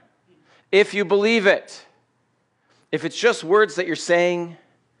 Done. If you believe it. If it's just words that you're saying,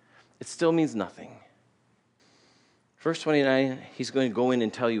 it still means nothing. Verse 29, he's going to go in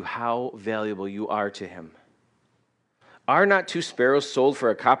and tell you how valuable you are to him. Are not 2 sparrows sold for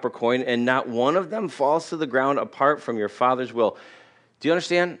a copper coin, and not one of them falls to the ground apart from your Father's will? Do you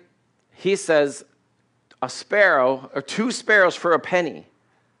understand? He says a sparrow, or 2 sparrows for a penny.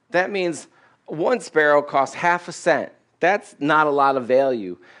 That means 1 sparrow costs half a cent. That's not a lot of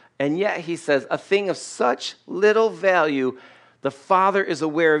value. And yet he says a thing of such little value, the Father is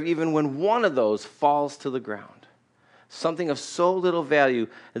aware of even when one of those falls to the ground. Something of so little value.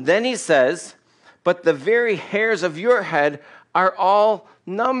 And then he says, but the very hairs of your head are all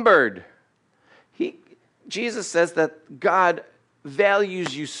numbered. Jesus says that God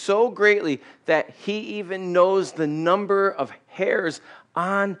values you so greatly that he even knows the number of hairs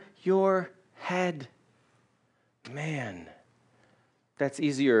on your head. Man, that's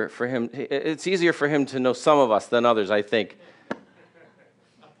easier for him. It's easier for him to know some of us than others, I think.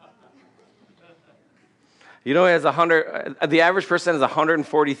 You know, the average person has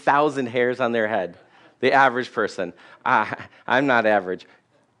 140,000 hairs on their head. The average person. I'm not average.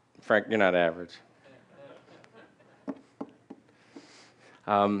 Frank, you're not average.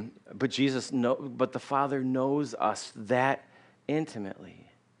 But the Father knows us that intimately.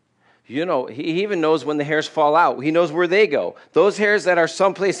 You know, he even knows when the hairs fall out. He knows where they go. Those hairs that are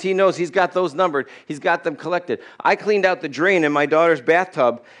someplace, he knows he's got those numbered. He's got them collected. I cleaned out the drain in my daughter's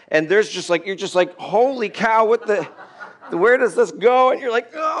bathtub, and you're just like, holy cow, where does this go? And you're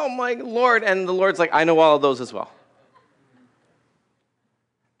like, oh my Lord. And the Lord's like, I know all of those as well.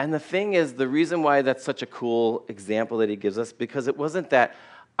 And the thing is, the reason why that's such a cool example that he gives us, because it wasn't that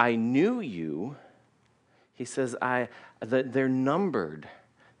I knew you. He says, they're numbered.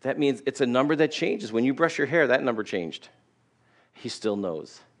 That means it's a number that changes. When you brush your hair, that number changed. He still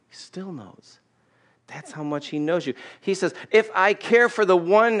knows. He still knows. That's how much he knows you. He says, if I care for the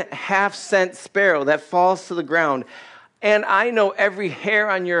 1 half-cent sparrow that falls to the ground, and I know every hair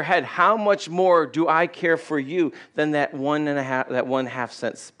on your head. How much more do I care for you than that 1.5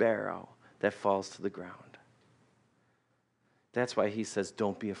 cent sparrow that falls to the ground? That's why he says,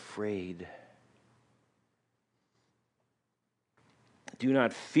 don't be afraid. Do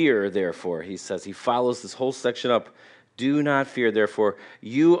not fear, therefore, he says. He follows this whole section up. Do not fear, therefore.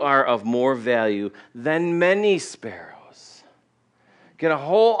 You are of more value than many sparrows. Get a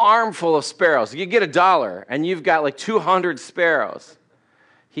whole armful of sparrows. You get $1, and you've got like 200 sparrows.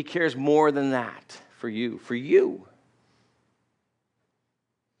 He cares more than that for you. For you.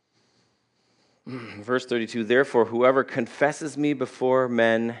 Verse 32, therefore, whoever confesses me before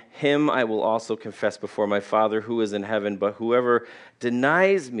men, him I will also confess before my Father who is in heaven. But whoever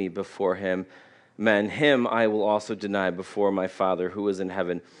denies me before men, him I will also deny before my Father who is in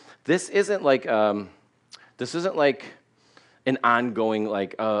heaven. This isn't like an ongoing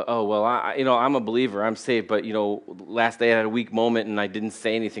I'm a believer, I'm saved, but last day I had a weak moment and I didn't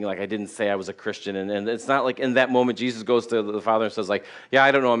say anything, like I didn't say I was a Christian, and it's not like in that moment Jesus goes to the Father and says like, yeah,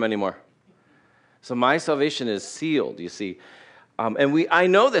 I don't know him anymore. So my salvation is sealed, you see. I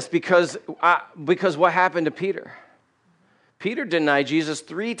know this because what happened to Peter? Peter denied Jesus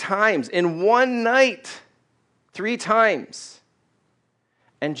 3 times in one night. 3 times.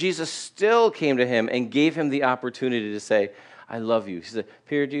 And Jesus still came to him and gave him the opportunity to say, I love you. He said,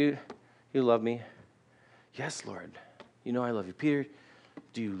 Peter, do you love me? Yes, Lord. You know I love you. Peter,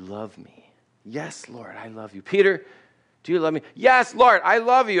 do you love me? Yes, Lord, I love you. Peter, do you love me? Yes, Lord, I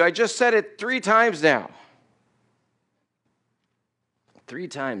love you. I just said it 3 times now. 3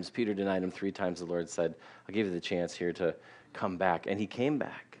 times Peter denied him. 3 times the Lord said, I'll give you the chance here to come back. And he came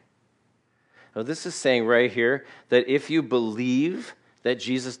back. Now this is saying right here that if you believe that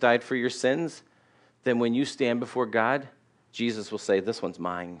Jesus died for your sins, then when you stand before God, Jesus will say, this one's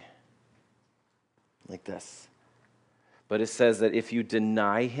mine. Like this. But it says that if you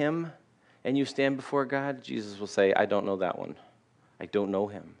deny him, and you stand before God, Jesus will say, I don't know that one. I don't know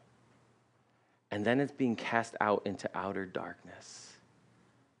him. And then it's being cast out into outer darkness.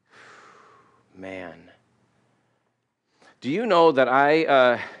 Man. Do you know that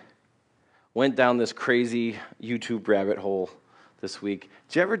I went down this crazy YouTube rabbit hole this week?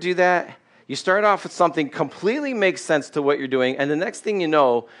 Did you ever do that? You start off with something completely makes sense to what you're doing, and the next thing you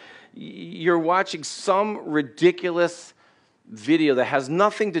know, you're watching some ridiculous video that has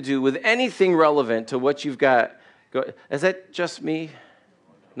nothing to do with anything relevant to what you've got. Is that just me?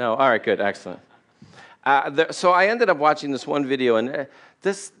 No? All right, good, excellent. So I ended up watching this one video, and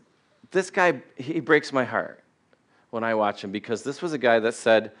this guy, he breaks my heart when I watch him, because this was a guy that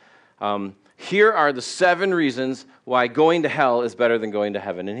said, here are the 7 reasons why going to hell is better than going to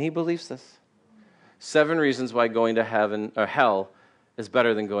heaven. And he believes this. 7 reasons why going to heaven or hell is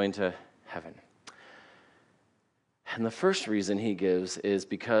better than going to heaven. And the first reason he gives is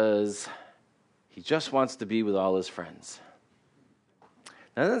because he just wants to be with all his friends.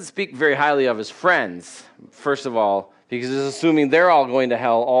 Now, he doesn't speak very highly of his friends, first of all, because he's assuming they're all going to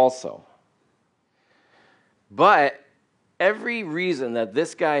hell also. But every reason that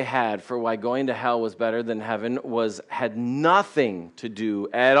this guy had for why going to hell was better than heaven had nothing to do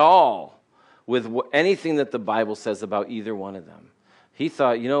at all with anything that the Bible says about either one of them. He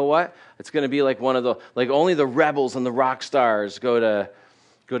thought, you know what? It's going to be like only the rebels and the rock stars go to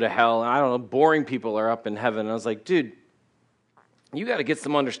hell. And I don't know, boring people are up in heaven. And I was like, dude, you got to get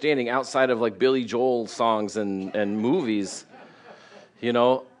some understanding outside of like Billy Joel songs and movies.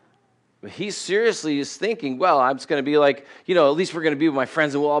 He seriously is thinking, well, I'm just going to be like, at least we're going to be with my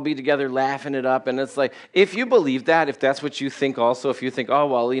friends and we'll all be together laughing it up. And it's like, if you believe that, if that's what you think also, if you think, oh,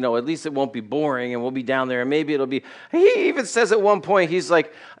 well, at least it won't be boring and we'll be down there and maybe it'll be, he even says at one point, he's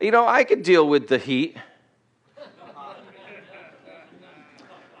like, I could deal with the heat.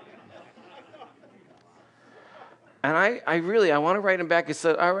 And I want to write him back and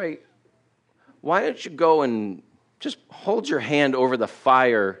say, all right, why don't you go and just hold your hand over the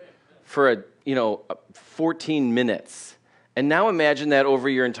fire for 14 minutes. And now imagine that over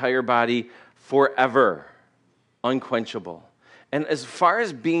your entire body forever, unquenchable. And as far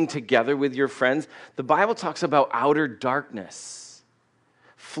as being together with your friends, the Bible talks about outer darkness.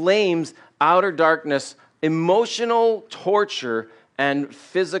 Flames, outer darkness, emotional torture, and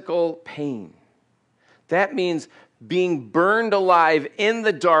physical pain. That means being burned alive in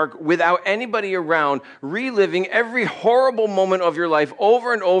the dark without anybody around, reliving every horrible moment of your life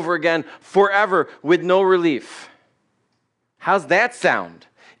over and over again forever with no relief. How's that sound?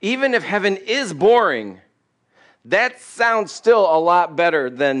 Even if heaven is boring, that sounds still a lot better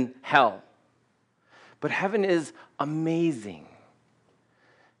than hell. But heaven is amazing.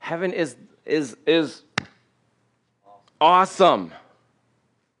 Heaven is awesome.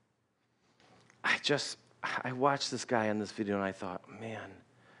 I watched this guy on this video and I thought, man,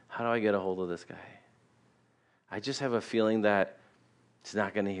 how do I get a hold of this guy? I just have a feeling that he's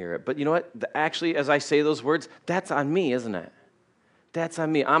not going to hear it. But you know what? Actually, as I say those words, that's on me, isn't it? That's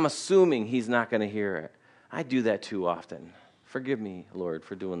on me. I'm assuming he's not going to hear it. I do that too often. Forgive me, Lord,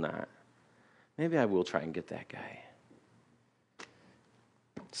 for doing that. Maybe I will try and get that guy.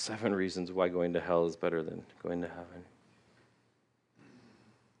 7 reasons why going to hell is better than going to heaven.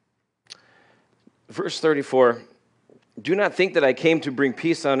 Verse 34, do not think that I came to bring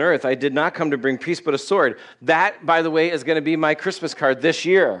peace on earth. I did not come to bring peace, but a sword. That, by the way, is going to be my Christmas card this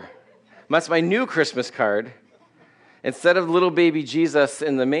year. That's my new Christmas card. Instead of little baby Jesus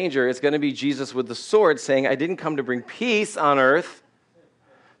in the manger, it's going to be Jesus with the sword saying, I didn't come to bring peace on earth,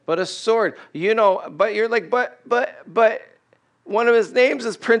 but a sword. You know, but you're like, but one of his names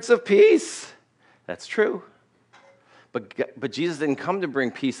is Prince of Peace. That's true. But Jesus didn't come to bring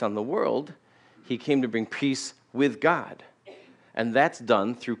peace on the world. He came to bring peace with God. And that's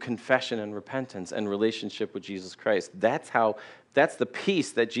done through confession and repentance and relationship with Jesus Christ. That's the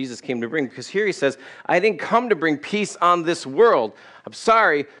peace that Jesus came to bring. Because here he says, I didn't come to bring peace on this world. I'm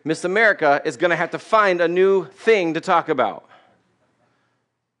sorry, Miss America is going to have to find a new thing to talk about.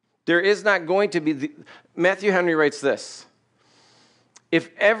 There is not going to be... Matthew Henry writes this. If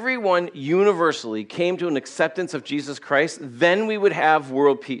everyone universally came to an acceptance of Jesus Christ, then we would have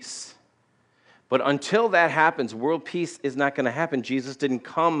world peace. But until that happens, world peace is not going to happen. Jesus didn't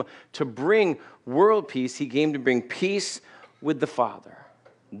come to bring world peace. He came to bring peace with the Father.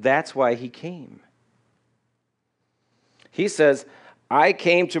 That's why he came. He says, I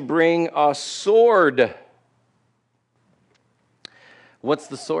came to bring a sword. What's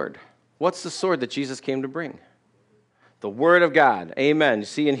the sword? What's the sword that Jesus came to bring? The Word of God. Amen. You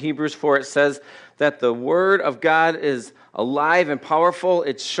see in Hebrews 4 it says that the Word of God is alive and powerful.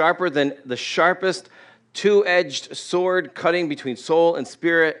 It's sharper than the sharpest two-edged sword, cutting between soul and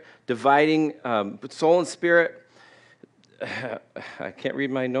spirit, dividing soul and spirit. I can't read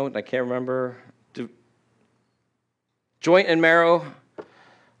my note. I can't remember. Joint and marrow.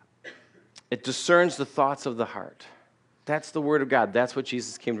 It discerns the thoughts of the heart. That's the Word of God. That's what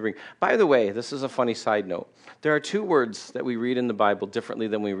Jesus came to bring. By the way, this is a funny side note. There are 2 words that we read in the Bible differently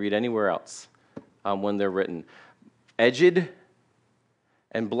than we read anywhere else when they're written. Edged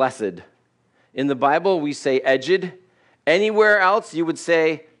and blessed. In the Bible, we say edged. Anywhere else, you would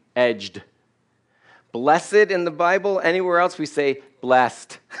say edged. Blessed in the Bible, anywhere else, we say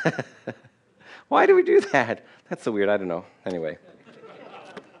blessed. Why do we do that? That's so weird. I don't know. Anyway.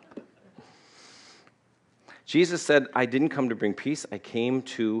 Jesus said, I didn't come to bring peace. I came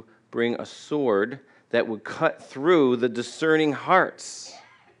to bring a sword that would cut through the discerning hearts.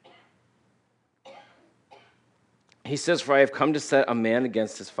 He says, for I have come to set a man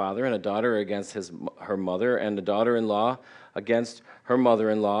against his father, and a daughter against her mother, and a daughter-in-law against her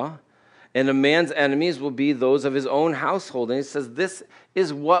mother-in-law. And a man's enemies will be those of his own household. And he says, this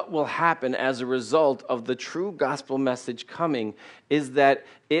is what will happen as a result of the true gospel message coming, is that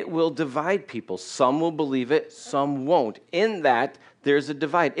it will divide people. Some will believe it, some won't. In that, there's a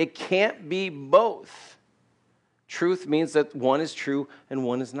divide. It can't be both. Truth means that one is true and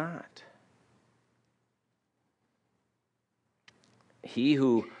one is not. He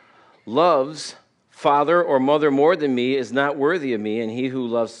who loves father or mother more than me is not worthy of me, and he who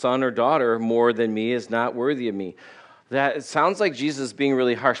loves son or daughter more than me is not worthy of me. That it sounds like Jesus is being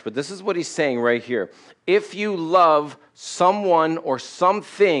really harsh, but this is what he's saying right here. If you love someone or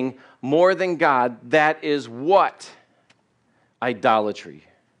something more than God, that is what? Idolatry.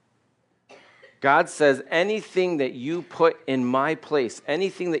 God says anything that you put in my place,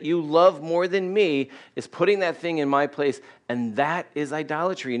 anything that you love more than me is putting that thing in my place, and that is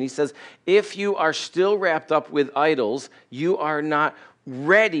idolatry. And he says, if you are still wrapped up with idols, you are not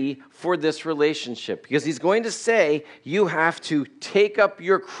ready for this relationship. Because he's going to say, you have to take up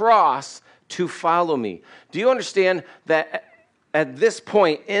your cross to follow me. Do you understand that at this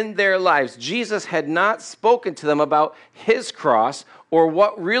point in their lives, Jesus had not spoken to them about his cross or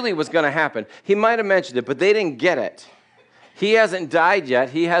what really was going to happen? He might have mentioned it, but they didn't get it. He hasn't died yet.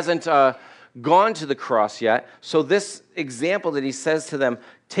 He hasn't gone to the cross yet. So this example that he says to them,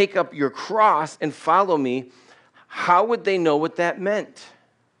 take up your cross and follow me, how would they know what that meant?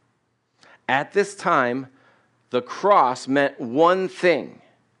 At this time, the cross meant one thing: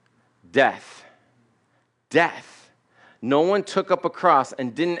 death. Death. No one took up a cross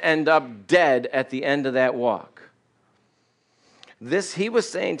and didn't end up dead at the end of that walk. This, he was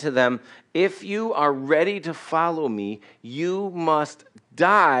saying to them, if you are ready to follow me, you must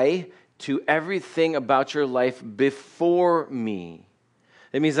die to everything about your life before me.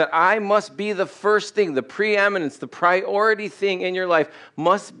 It means that I must be the first thing, the preeminence, the priority thing in your life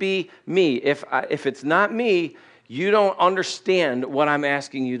must be me. If it's not me, you don't understand what I'm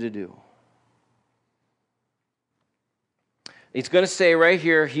asking you to do. He's going to say right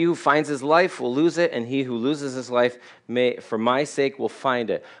here, he who finds his life will lose it, and he who loses his life for my sake will find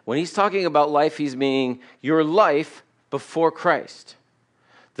it. When he's talking about life, he's meaning your life before Christ.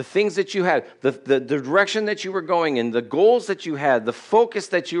 The things that you had, the direction that you were going in, the goals that you had, the focus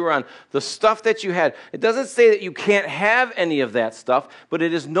that you were on, the stuff that you had. It doesn't say that you can't have any of that stuff, but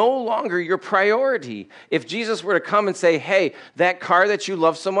it is no longer your priority. If Jesus were to come and say, hey, that car that you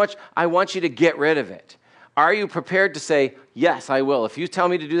love so much, I want you to get rid of it. Are you prepared to say, yes, I will? If you tell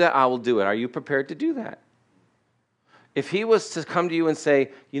me to do that, I will do it. Are you prepared to do that? If he was to come to you and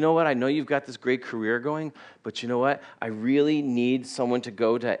say, you know what, I know you've got this great career going, but you know what, I really need someone to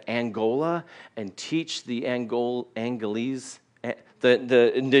go to Angola and teach the Angolese,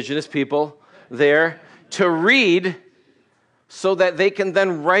 the indigenous people there to read so that they can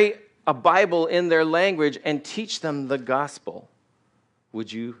then write a Bible in their language and teach them the gospel.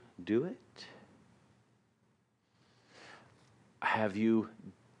 Would you do it? Have you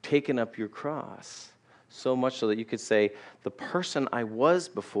taken up your cross so much so that you could say, the person I was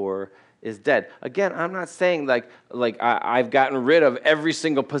before is dead? Again, I'm not saying like I've gotten rid of every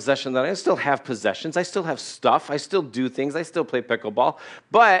single possession that I still have possessions. I still have stuff. I still do things. I still play pickleball.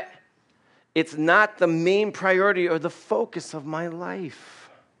 But it's not the main priority or the focus of my life.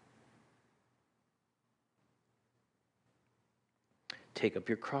 Take up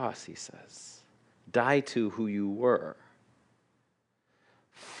your cross, he says. Die to who you were.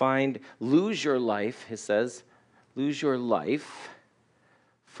 Lose your life, he says, lose your life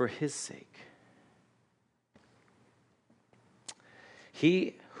for his sake.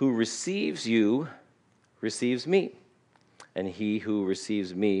 He who receives you receives me, and he who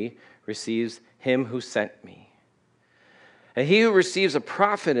receives me receives him who sent me. And he who receives a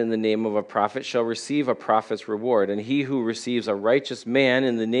prophet in the name of a prophet shall receive a prophet's reward, and he who receives a righteous man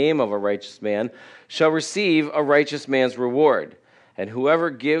in the name of a righteous man shall receive a righteous man's reward. And whoever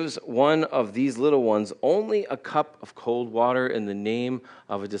gives one of these little ones only a cup of cold water in the name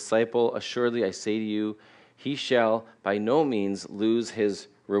of a disciple, assuredly I say to you, he shall by no means lose his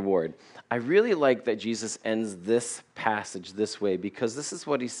reward. I really like that Jesus ends this passage this way, because this is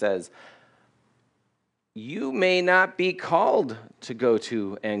what he says. You may not be called to go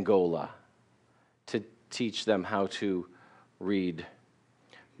to Angola to teach them how to read,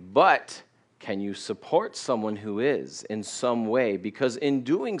 but can you support someone who is in some way? Because in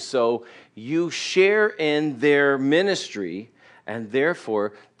doing so, you share in their ministry and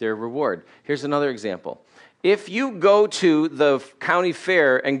therefore their reward. Here's another example. If you go to the county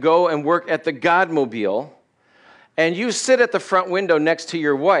fair and go and work at the Godmobile, and you sit at the front window next to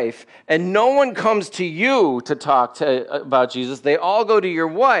your wife, and no one comes to you to talk about Jesus, they all go to your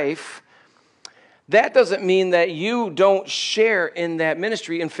wife, that doesn't mean that you don't share in that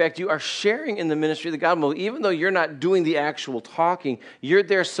ministry. In fact, you are sharing in the ministry of the gospel. Even though you're not doing the actual talking, you're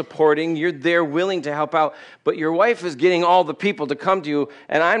there supporting, you're there willing to help out, but your wife is getting all the people to come to you,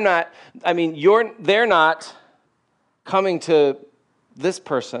 and they're not coming to this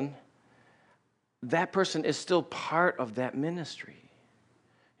person. That person is still part of that ministry.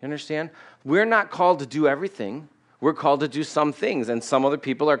 You understand? We're not called to do everything. We're called to do some things, and some other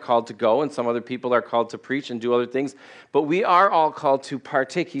people are called to go, and some other people are called to preach and do other things, but we are all called to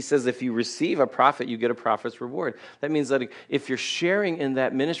partake. He says if you receive a prophet, you get a prophet's reward. That means that if you're sharing in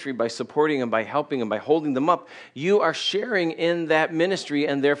that ministry by supporting and by helping and by holding them up, you are sharing in that ministry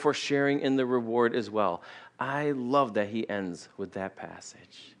and therefore sharing in the reward as well. I love that he ends with that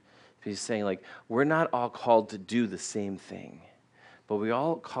passage. He's saying, we're not all called to do the same thing, but we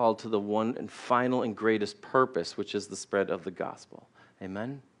all called to the one and final and greatest purpose, which is the spread of the gospel.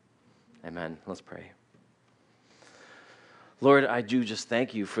 Amen? Amen. Let's pray. Lord, I do just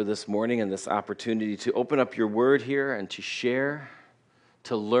thank you for this morning and this opportunity to open up your word here and to share,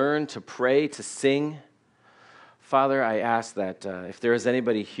 to learn, to pray, to sing. Father, I ask that if there is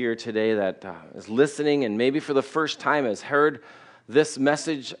anybody here today that is listening and maybe for the first time has heard this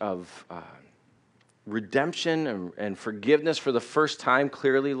message of redemption and forgiveness for the first time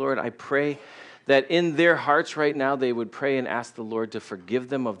clearly, Lord, I pray that in their hearts right now they would pray and ask the Lord to forgive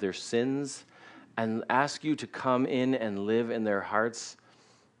them of their sins and ask you to come in and live in their hearts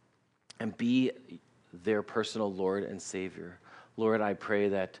and be their personal Lord and Savior. Lord, I pray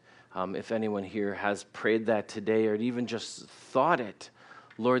that if anyone here has prayed that today or even just thought it,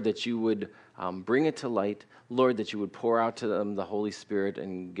 Lord, that you would bring it to light. Lord, that you would pour out to them the Holy Spirit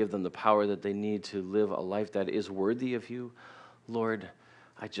and give them the power that they need to live a life that is worthy of you. Lord,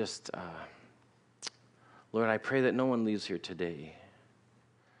 Lord, I pray that no one leaves here today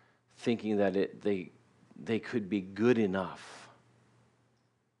thinking that they could be good enough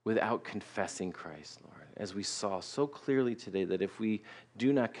without confessing Christ, Lord. As we saw so clearly today that if we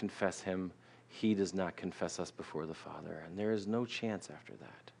do not confess him, he does not confess us before the Father, and there is no chance after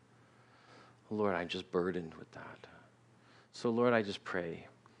that. Lord, I'm just burdened with that. So, Lord, I just pray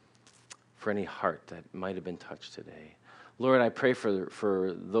for any heart that might have been touched today. Lord, I pray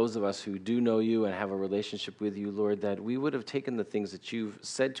for those of us who do know you and have a relationship with you, Lord, that we would have taken the things that you've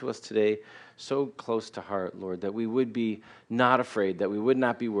said to us today so close to heart, Lord, that we would be not afraid, that we would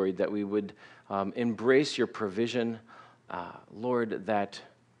not be worried, that we would embrace your provision, Lord, that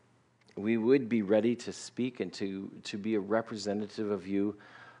we would be ready to speak and to be a representative of you.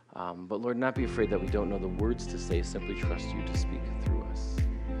 But Lord, not be afraid that we don't know the words to say, simply trust you to speak through us.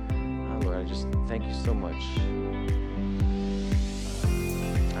 Lord, I just thank you so much.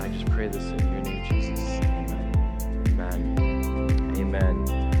 I just pray this in your name, Jesus. Amen. Amen. Amen.